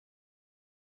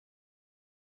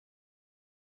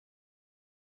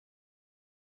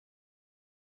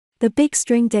The Big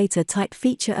String Data Type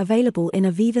feature available in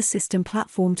AVEVA System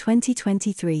Platform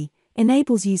 2023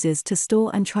 enables users to store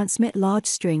and transmit large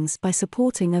strings by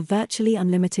supporting a virtually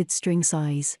unlimited string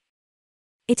size.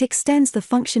 It extends the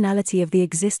functionality of the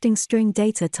existing string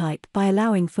data type by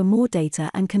allowing for more data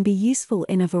and can be useful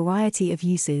in a variety of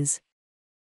uses.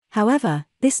 However,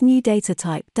 this new data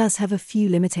type does have a few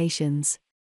limitations,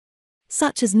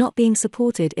 such as not being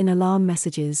supported in alarm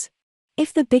messages.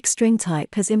 If the big string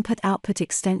type has input-output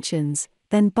extensions,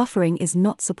 then buffering is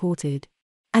not supported.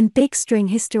 And big string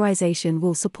historization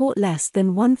will support less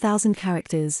than 1000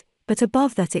 characters, but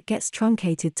above that it gets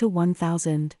truncated to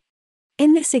 1000.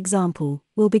 In this example,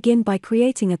 we'll begin by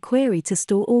creating a query to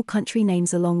store all country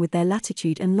names along with their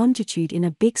latitude and longitude in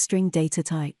a big string data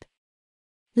type.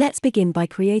 Let's begin by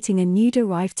creating a new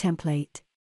derived template.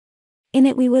 In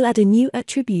it we will add a new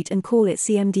attribute and call it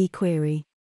CMD query.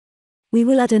 We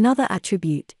will add another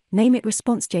attribute, name it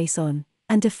response.json,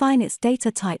 and define its data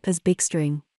type as big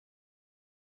string.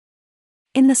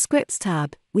 In the Scripts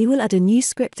tab, we will add a new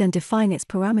script and define its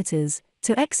parameters,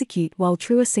 to execute while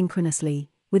true asynchronously,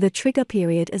 with a trigger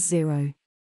period as 0.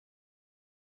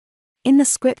 In the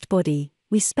script body,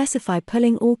 we specify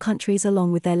pulling all countries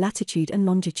along with their latitude and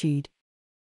longitude.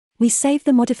 We save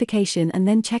the modification and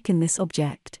then check in this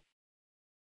object.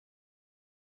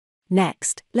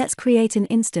 Next, let's create an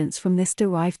instance from this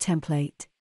derived template.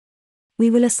 We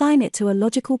will assign it to a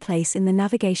logical place in the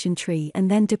navigation tree and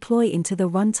then deploy into the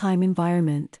runtime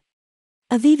environment.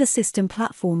 AVEVA System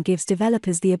Platform gives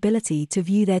developers the ability to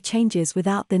view their changes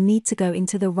without the need to go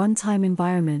into the runtime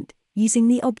environment, using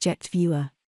the Object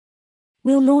Viewer.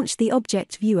 We'll launch the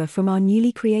Object Viewer from our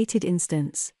newly created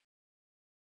instance.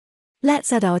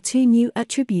 Let's add our two new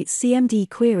attributes CMD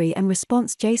query and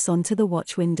response.json to the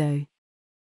watch window.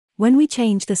 When we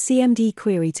change the CMD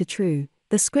query to true,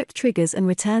 the script triggers and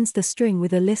returns the string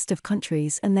with a list of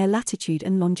countries and their latitude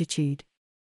and longitude.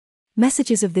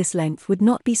 Messages of this length would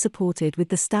not be supported with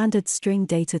the standard string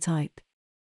data type.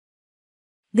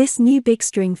 This new big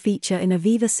string feature in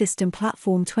AVEVA System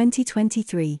Platform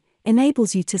 2023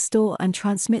 enables you to store and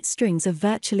transmit strings of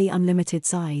virtually unlimited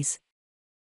size.